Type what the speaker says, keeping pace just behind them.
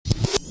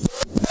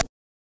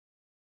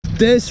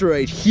This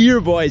right here,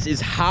 boys,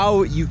 is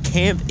how you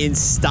camp in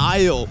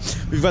style.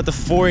 We've got the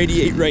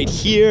 488 right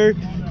here,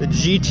 the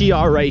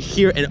GTR right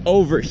here, and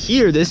over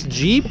here, this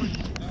Jeep,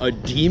 a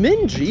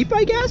Demon Jeep,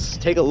 I guess?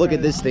 Take a look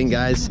at this thing,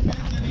 guys.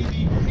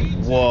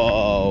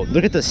 Whoa,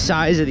 look at the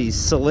size of these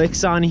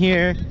slicks on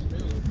here.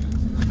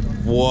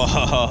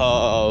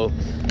 Whoa.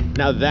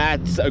 Now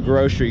that's a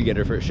grocery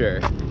getter for sure.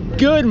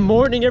 Good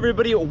morning,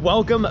 everybody.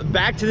 Welcome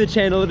back to the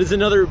channel. It is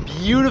another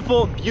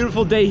beautiful,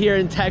 beautiful day here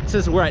in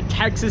Texas. We're at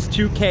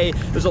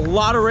TX2K. There's a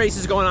lot of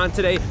races going on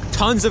today.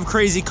 Tons of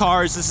crazy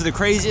cars. This is the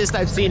craziest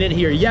I've seen it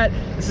here yet.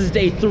 This is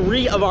day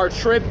 3 of our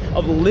trip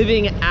of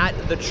living at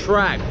the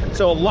track.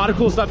 So a lot of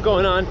cool stuff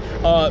going on.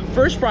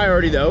 First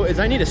priority though is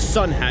I need a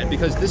sun hat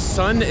because this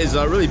sun is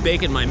really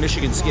baking my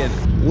Michigan skin.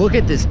 Look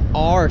at this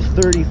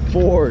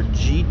R34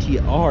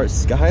 GTR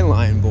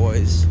Skyline,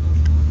 boys.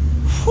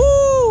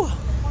 Whoo!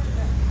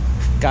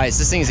 Guys,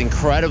 this thing is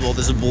incredible.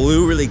 This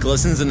blue really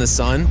glistens in the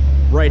sun.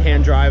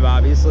 Right-hand drive,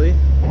 obviously.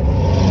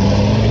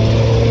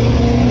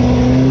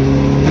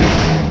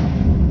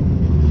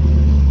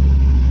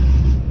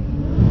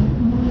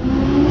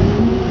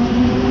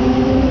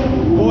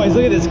 Boys,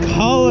 look at this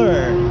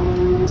color.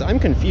 I'm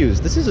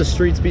confused. This is a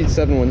Street Speed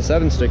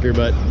 717 sticker,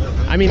 but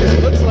I mean,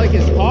 this looks like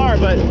his car,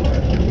 but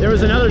there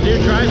was another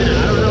dude driving it.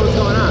 I don't know what's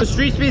going on. The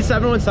Street Speed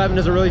 717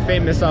 is a really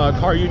famous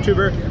car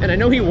YouTuber, and I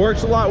know he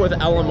works a lot with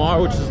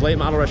LMR, which is late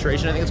model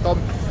restoration, I think it's called.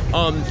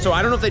 So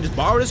I don't know if they just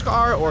borrowed his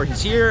car or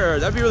he's here, or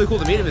that'd be really cool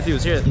to meet him if he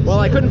was here. Well,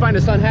 I couldn't find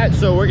a sun hat,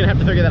 so we're gonna have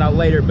to figure that out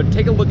later, but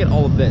take a look at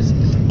all of this.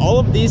 All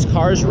of these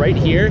cars right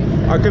here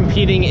are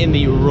competing in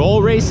the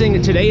roll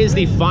racing. Today is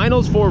the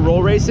finals for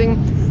roll racing.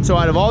 So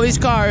out of all these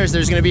cars,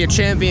 there's gonna be a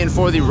champion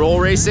for the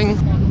roll racing.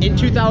 In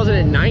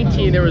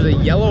 2019, there was a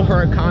yellow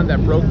Huracan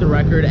that broke the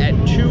record at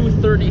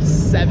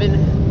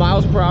 237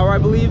 miles per hour, I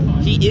believe.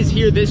 He is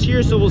here this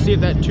year, so we'll see if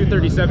that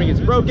 237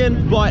 gets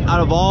broken. But out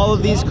of all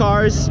of these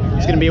cars,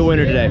 it's gonna be a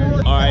winner today.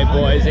 All right,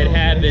 boys, it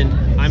happened.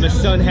 I'm a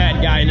sun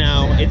hat guy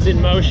now. It's in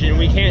motion,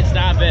 we can't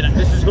stop it.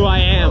 This is who I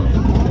am.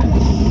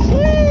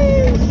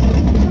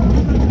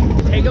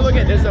 Take a look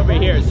at this over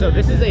here. So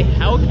this is a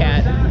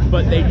Hellcat,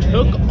 but they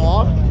took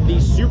off the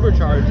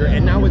supercharger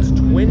and now it's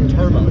twin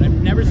turbo.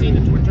 I've never seen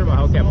a twin turbo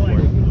Hellcat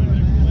before.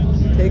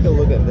 Take a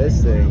look at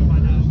this thing.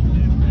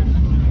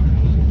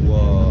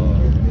 Whoa.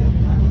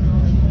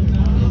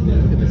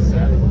 Look at the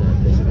size of that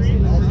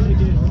thing.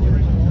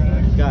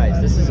 Guys,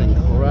 this is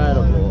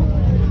incredible.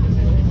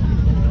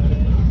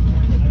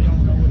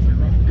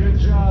 Good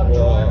job,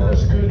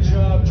 drivers. Good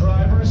job,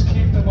 drivers.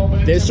 Keep the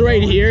momentum. This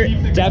right here,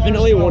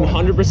 definitely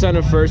 100%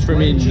 a first for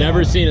me.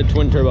 Never seen a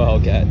twin turbo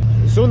Hellcat.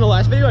 So in the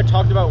last video, I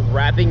talked about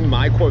wrapping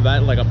my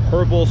Corvette like a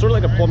purple, sort of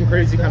like a plum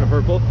crazy kind of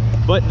purple.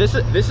 But this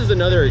is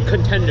another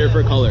contender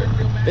for color.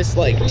 This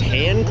like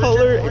tan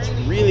color, it's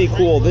really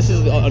cool. This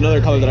is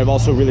another color that I've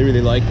also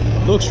really liked.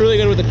 Looks really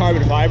good with the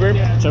carbon fiber.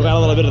 So I've got a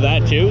little bit of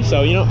that too.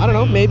 So, you know, I don't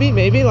know, maybe,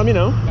 let me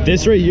know.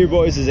 This right here,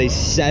 boys, is a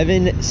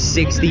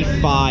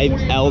 765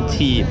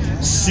 LT.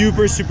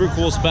 Super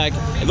cool spec.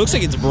 It looks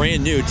like it's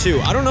brand new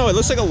too. I don't know, it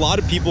looks like a lot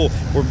of people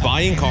were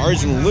buying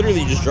cars and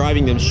literally just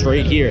driving them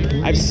straight here.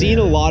 I've seen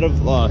a lot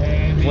of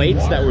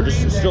plates that were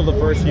just still the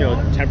first, you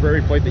know,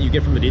 temporary plate that you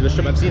get from the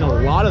dealership. I've seen a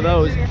lot of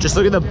those. Just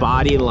look at the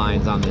body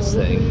lines on this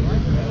thing.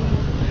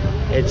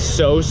 It's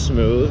so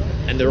smooth,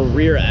 and the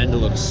rear end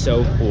looks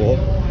so cool.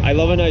 I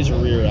love a nice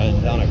rear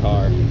end on a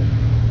car.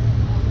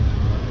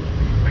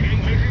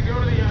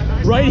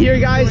 Right here,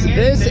 guys,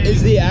 this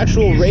is the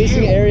actual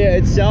racing area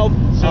itself.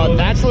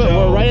 That's what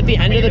we're right at the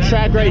end of the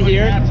track right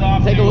here.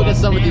 Take a look at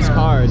some of these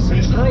cars.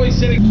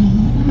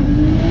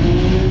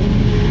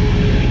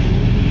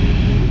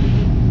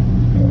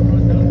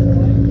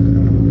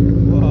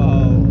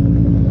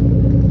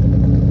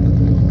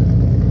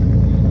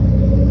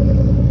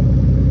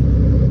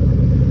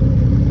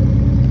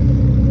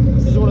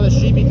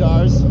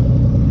 Cars.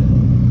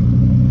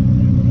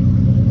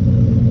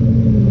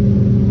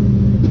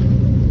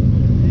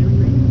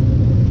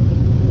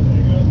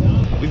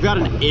 We've got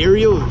an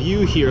aerial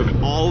view here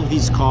of all of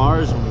these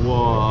cars.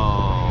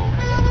 Whoa.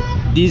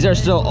 These are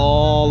still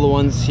all the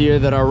ones here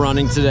that are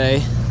running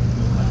today.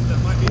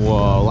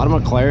 Whoa, a lot of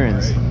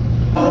McLarens.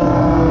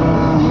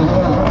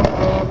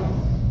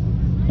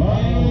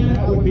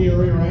 That would be a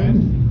rear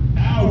end.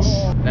 Ouch.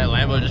 That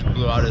Lambo just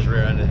blew out his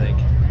rear end, I think.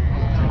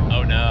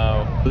 Oh no.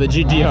 The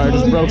GTR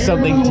just broke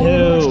something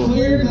too.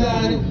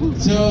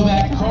 I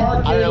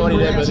don't know what he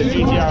did, but the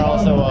GTR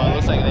also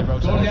looks like they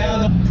broke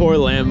something. Poor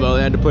Lambo,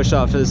 they had to push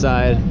off to the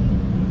side.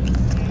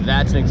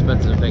 That's an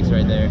expensive fix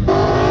right there.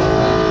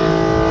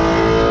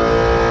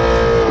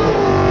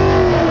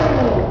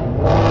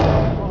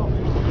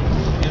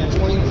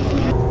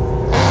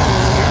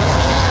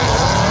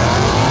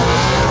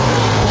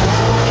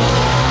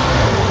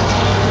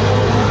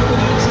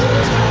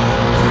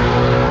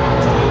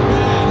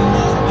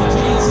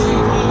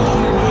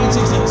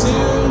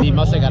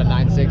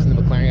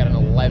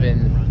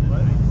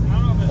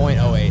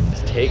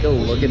 Take a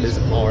look at this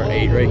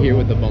R8 right here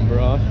with the bumper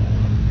off.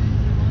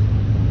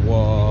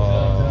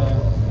 Whoa.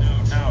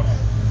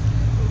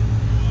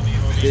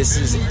 This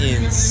is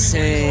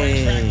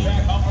insane.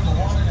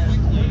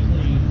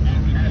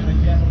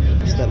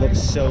 That looks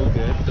so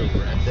good, the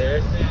red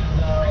there.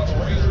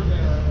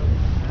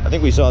 I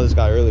think we saw this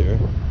guy earlier.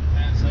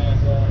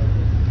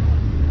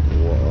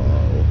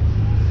 Whoa.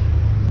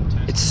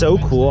 It's so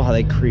cool how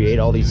they create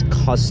all these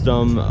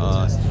custom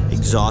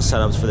exhaust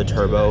setups for the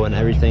turbo and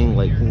everything.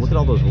 Like, look at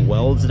all those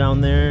welds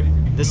down there.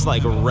 This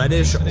like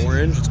reddish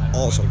orange, it's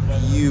also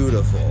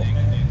beautiful.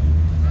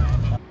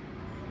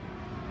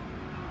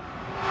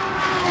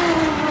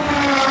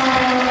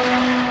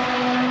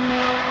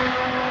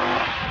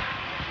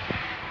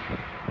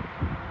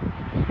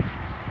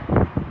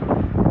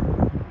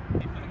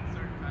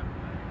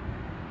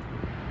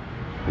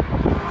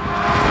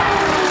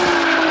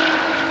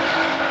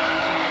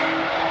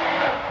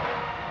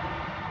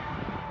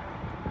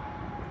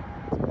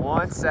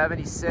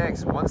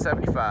 $176,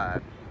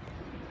 $175.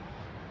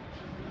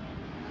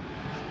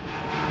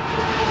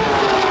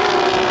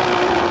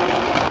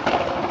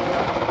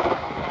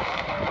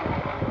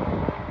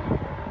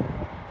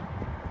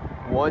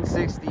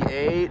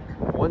 $168,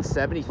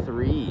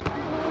 $173.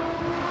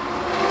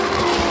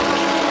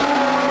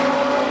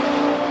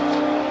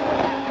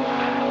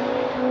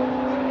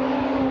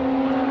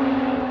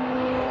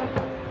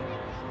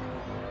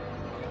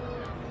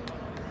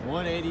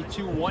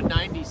 $182,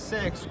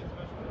 $196.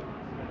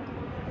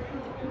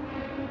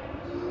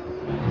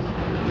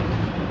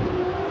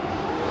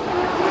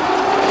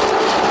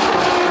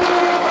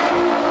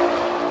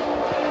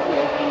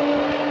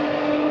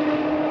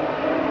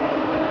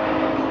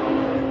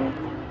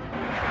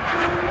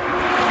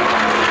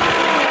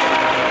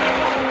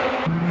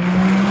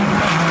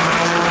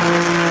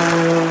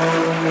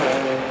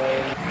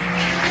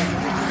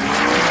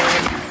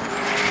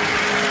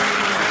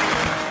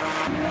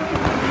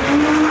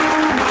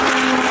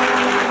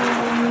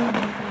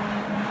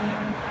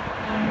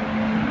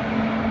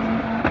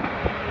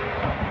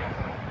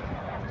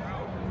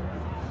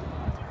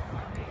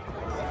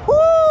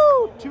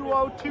 Woo!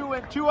 202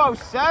 and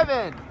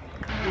 207.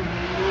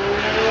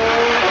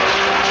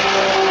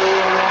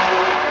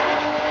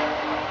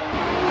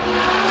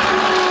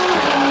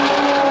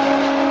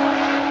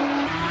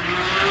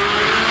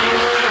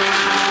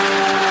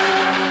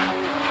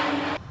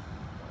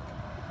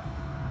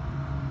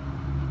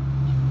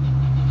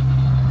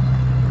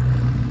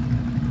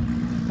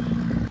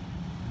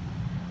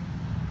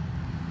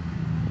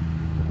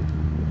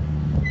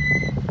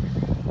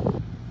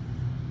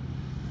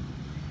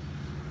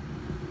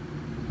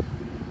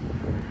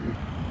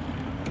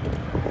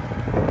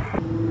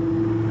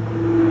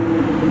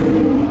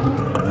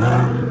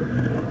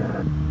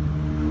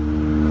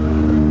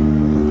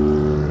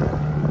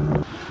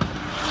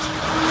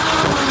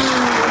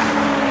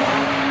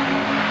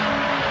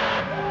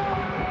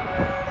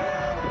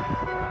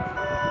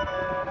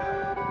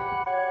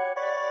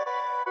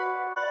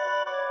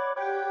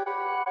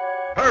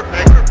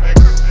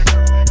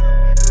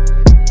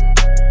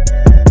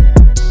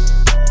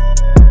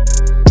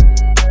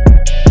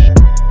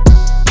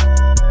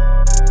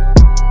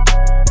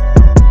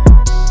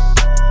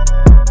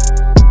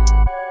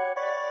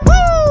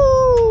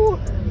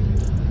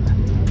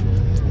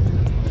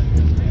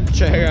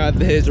 Check out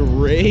this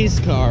race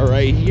car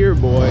right here,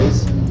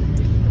 boys.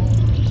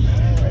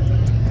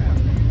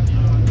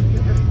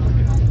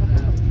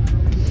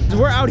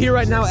 We're out here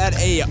right now at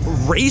a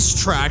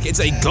racetrack. It's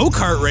a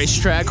go-kart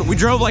racetrack. We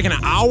drove like an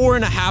hour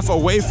and a half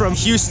away from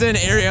Houston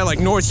area, like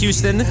North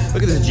Houston.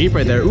 Look at this Jeep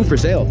right there. Ooh, for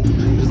sale.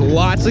 There's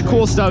lots of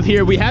cool stuff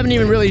here. We haven't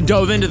even really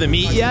dove into the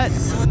meat yet.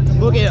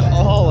 Look at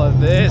all of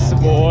this,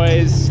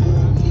 boys.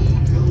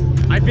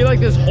 I feel like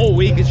this whole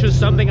week is just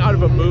something out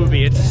of a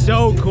movie. It's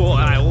so cool,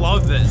 and I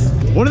love this.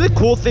 One of the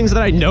cool things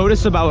that I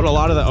notice about a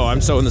lot of the, oh, I'm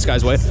so in this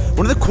guy's way.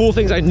 One of the cool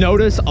things I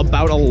notice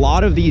about a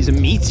lot of these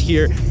meets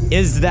here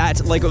is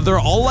that, like, they're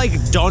all, like,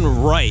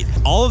 done right.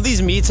 All of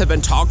these meets have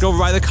been talked over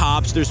by the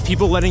cops. There's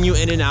people letting you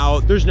in and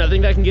out. There's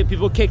nothing that can get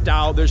people kicked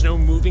out. There's no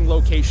moving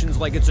locations.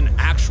 Like, it's an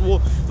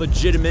actual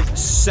legitimate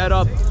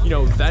setup, you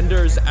know,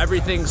 vendors,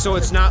 everything. So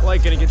it's not,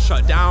 like, gonna get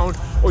shut down,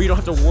 or you don't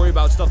have to worry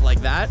about stuff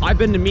like that. I've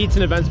been to meets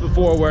and events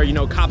before where, you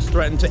know, cops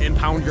threaten to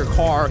impound your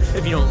car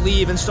if you don't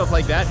leave and stuff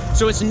like that.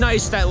 So it's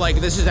nice that,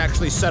 like, this is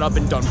actually set up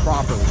and done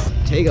properly.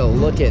 Take a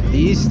look at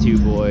these two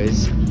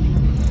boys.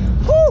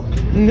 Woo!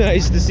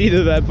 Nice to see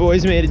that that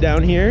boys made it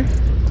down here.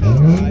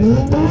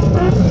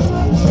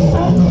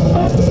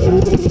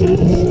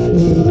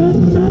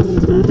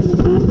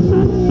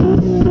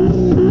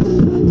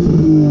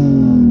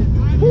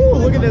 Woo,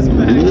 look at this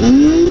back.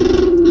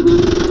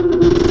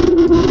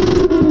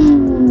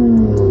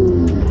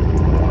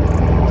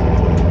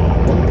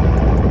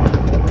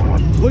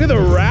 Look at the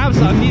wraps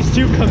on these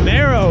two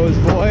Camaros,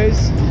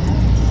 boys.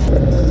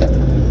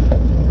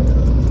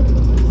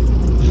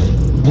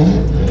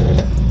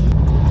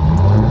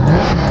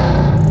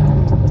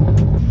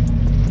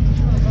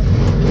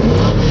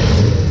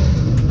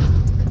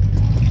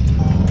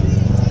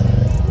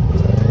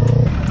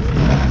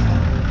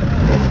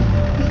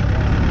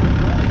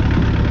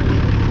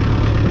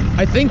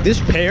 think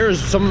this pair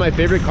is some of my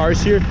favorite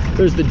cars here.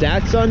 There's the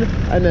Datsun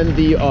and then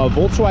the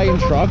Volkswagen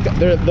truck.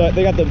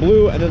 They got the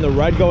blue and then the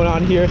red going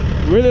on here.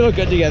 Really look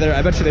good together.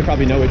 I bet you they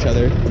probably know each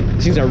other.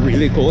 These things are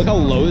really cool. Look how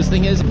low this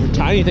thing is.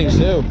 Tiny things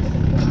too.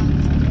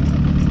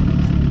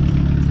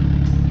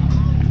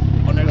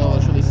 Oh no,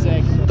 that's really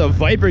sick. The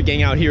Viper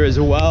gang out here as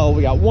well.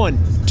 We got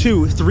 1,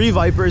 2, 3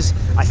 Vipers.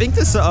 I think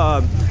this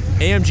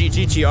AMG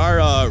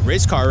GTR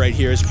race car right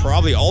here is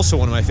probably also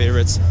one of my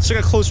favorites. Let's take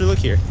a closer look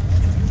here.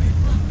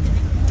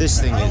 This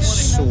thing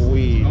is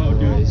sweet,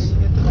 boys.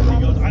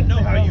 I know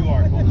how you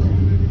are.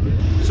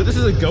 So this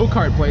is a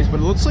go-kart place, but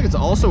it looks like it's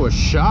also a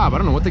shop. I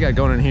don't know what they got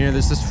going on here.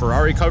 There's this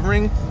Ferrari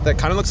covering that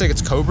kind of looks like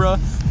it's Cobra.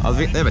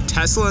 They have a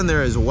Tesla in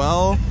there as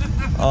well.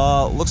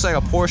 Looks like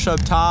a Porsche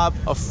up top,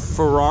 a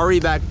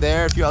Ferrari back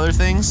there, a few other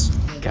things.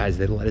 Guys,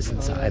 they let us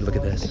inside. Look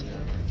at this.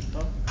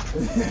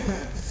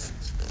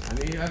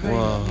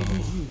 Whoa.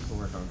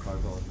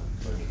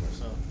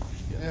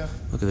 Yeah.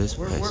 Look at this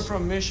place. We're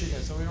from Michigan,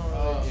 so we don't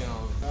really, you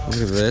know. Look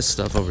at this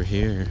stuff over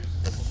here.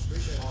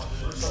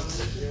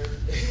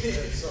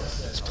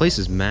 This place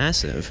is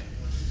massive.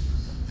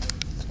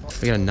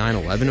 We got a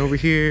 911 over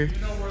here.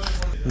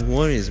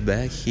 One is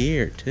back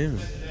here too.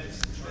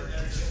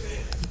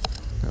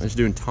 I was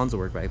doing tons of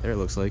work back there, it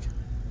looks like.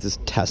 This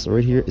Tesla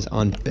right here is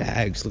on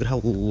bags. Look at how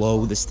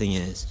low this thing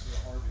is.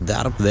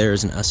 That up there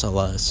is an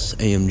SLS,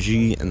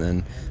 AMG, and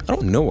then I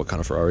don't know what kind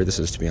of Ferrari this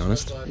is, to be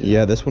honest.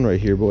 Yeah, this one right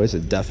here, boys,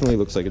 it definitely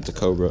looks like it's a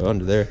Cobra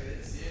under there.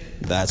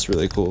 That's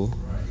really cool.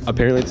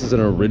 Apparently this is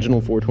an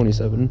original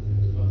 427.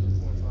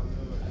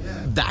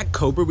 That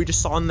Cobra we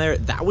just saw in there,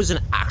 that was an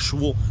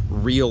actual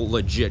real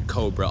legit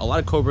Cobra. A lot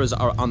of Cobras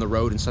are on the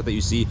road and stuff that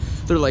you see,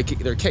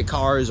 they're kit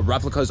cars,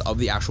 replicas of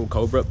the actual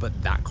Cobra, but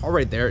that car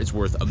right there is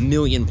worth $1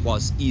 million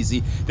plus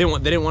easy. They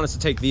didn't want us to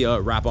take the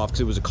wrap off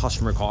because it was a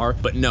customer car,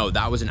 but no,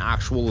 that was an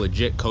actual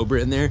legit Cobra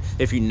in there.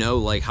 If you know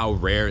like how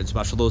rare and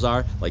special those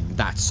are, like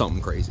that's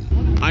something crazy.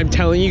 I'm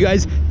telling you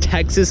guys,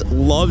 Texas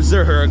loves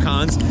their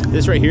Huracans.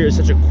 This right here is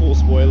such a cool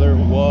spoiler.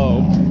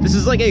 Whoa. This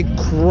is like a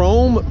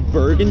chrome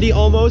burgundy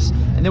almost,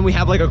 and then we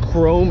have like a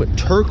chrome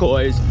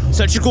turquoise.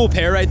 Such a cool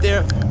pair right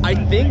there. I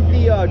think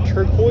the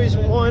turquoise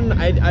one,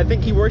 I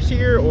think he works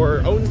here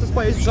or owns this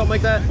place or something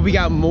like that. We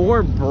got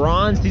more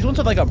bronze. These ones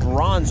are like a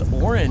bronze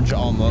orange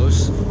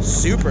almost.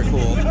 Super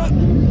cool.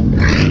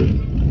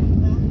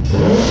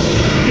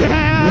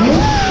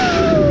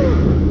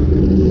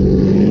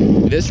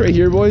 This right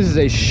here, boys, is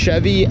a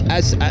Chevy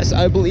SS,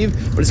 I believe,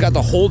 but it's got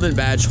the Holden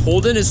badge.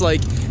 Holden is like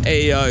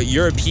a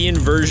European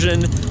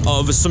version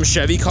of some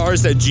Chevy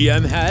cars that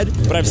GM had,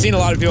 but I've seen a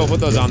lot of people put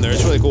those on there.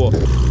 It's really cool.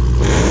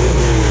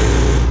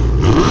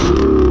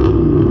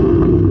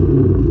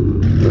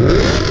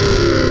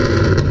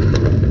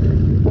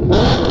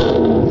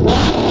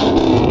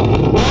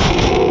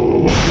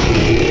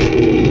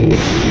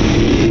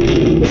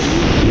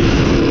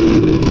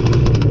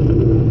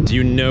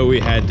 You know we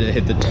had to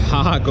hit the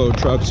taco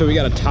truck, so we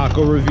got a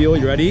taco reveal.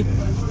 You ready?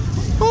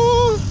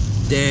 Oh,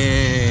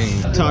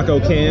 dang. Taco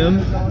cam.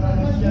 All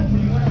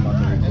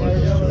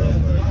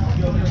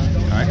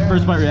right,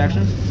 first bite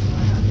reaction.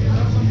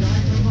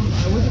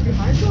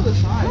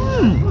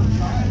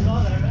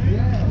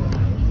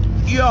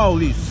 Yo,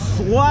 these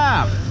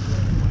slap.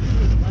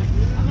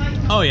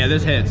 Oh yeah,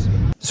 this hits.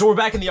 So we're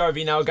back in the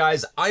RV now,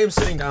 guys. I am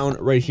sitting down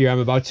right here. I'm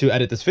about to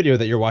edit this video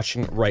that you're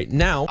watching right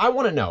now. I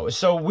want to know,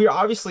 so we're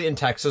obviously in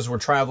Texas. We're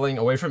traveling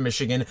away from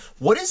Michigan.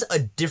 What is a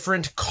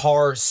different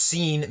car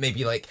scene?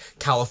 Maybe like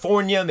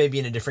California, maybe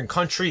in a different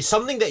country,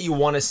 something that you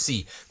want to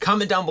see.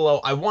 Comment down below.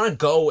 I want to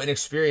go and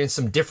experience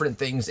some different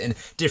things in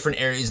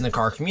different areas in the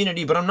car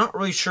community, but I'm not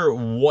really sure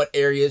what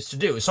areas to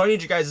do. So I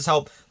need you guys'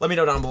 help. Let me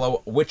know down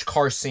below which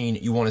car scene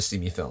you want to see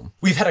me film.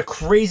 We've had a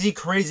crazy,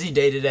 crazy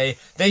day today.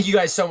 Thank you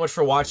guys so much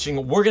for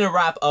watching. We're going to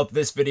wrap up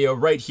this video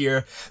right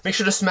here. Make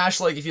sure to smash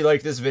like if you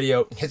like this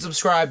video. Hit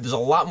subscribe. There's a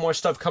lot more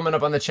stuff coming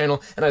up on the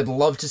channel, and I'd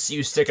love to see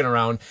you sticking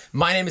around.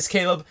 My name is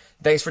Caleb.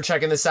 Thanks for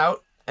checking this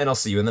out, and I'll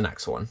see you in the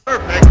next one.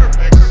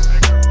 Perfect.